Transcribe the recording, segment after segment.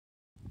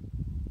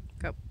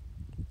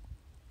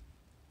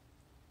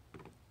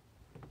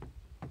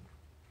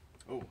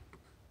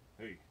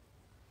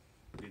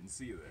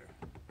see you there.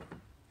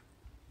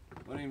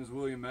 My name is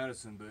William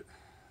Madison, but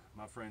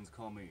my friends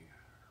call me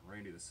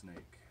Randy the Snake.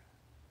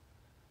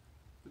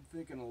 Been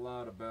thinking a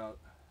lot about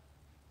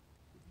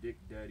the Dick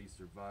Daddy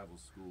Survival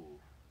School,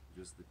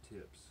 just the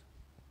tips.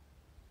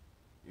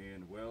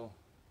 And well,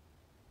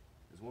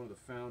 as one of the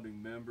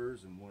founding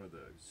members and one of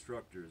the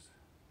instructors,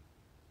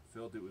 I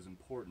felt it was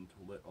important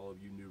to let all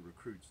of you new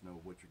recruits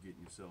know what you're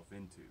getting yourself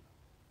into.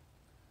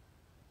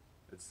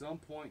 At some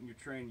point in your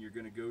training, you're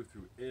going to go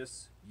through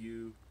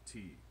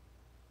SUT,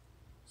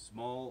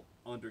 Small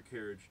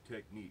Undercarriage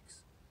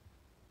Techniques.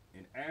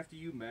 And after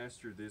you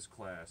master this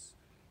class,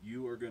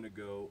 you are going to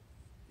go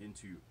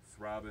into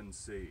Throbbing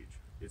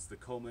Sage. It's the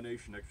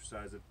culmination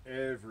exercise of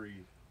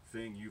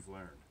everything you've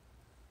learned.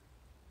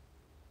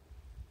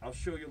 I'll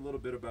show you a little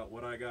bit about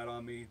what I got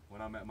on me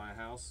when I'm at my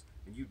house,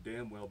 and you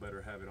damn well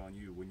better have it on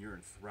you when you're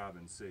in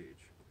Throbbing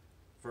Sage.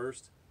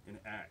 First, an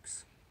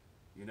axe.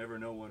 You never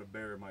know when a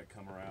bear might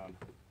come around.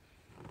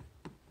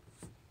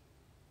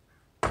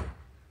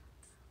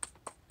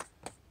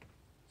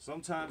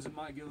 Sometimes it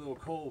might get a little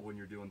cold when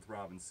you're doing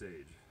Throbbing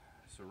Sage.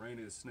 So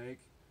Randy the Snake,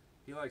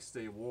 he likes to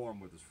stay warm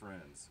with his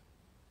friends.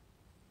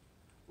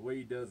 The way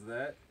he does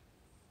that,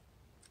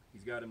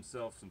 he's got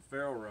himself some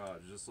ferro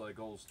rods, just like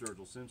old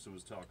Sturgill Simpson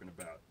was talking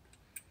about.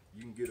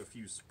 You can get a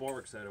few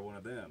sparks out of one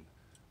of them.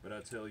 But I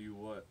tell you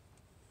what,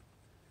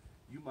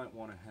 you might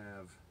want to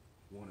have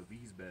one of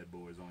these bad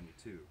boys on you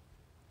too.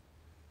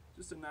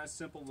 Just a nice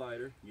simple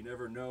lighter. You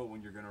never know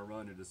when you're going to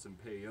run into some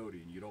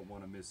peyote and you don't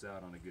want to miss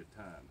out on a good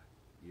time.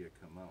 Yeah,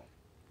 come on.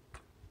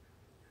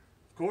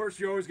 Of course,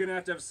 you're always going to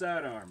have a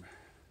sidearm.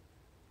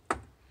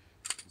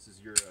 This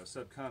is your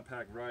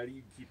subcompact righty.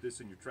 You can keep this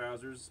in your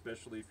trousers,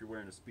 especially if you're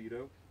wearing a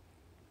Speedo.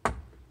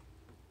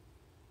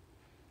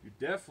 You're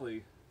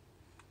definitely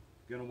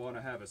going to want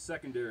to have a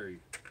secondary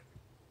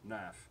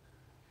knife.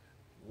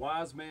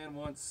 Wise man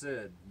once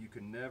said, you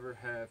can never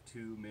have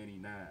too many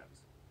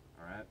knives.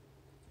 Alright?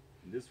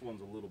 And this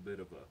one's a little bit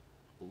of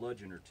a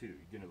bludgeon or two.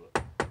 You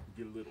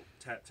get a little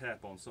tap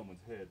tap on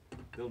someone's head.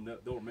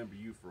 They'll remember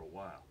you for a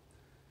while.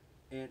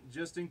 And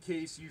just in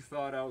case you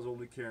thought I was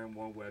only carrying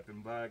one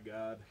weapon, by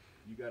God,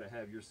 you got to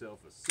have yourself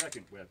a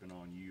second weapon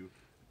on you,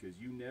 because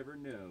you never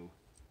know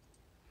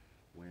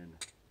when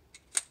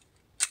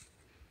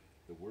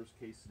the worst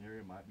case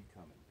scenario might be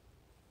coming.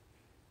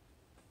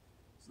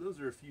 So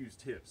those are a few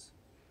tips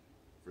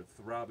for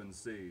Throbbing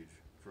Sage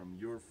from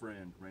your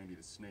friend Randy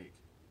the Snake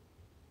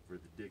for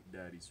the Dick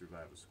Daddy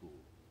Survival School.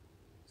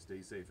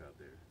 Stay safe out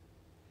there.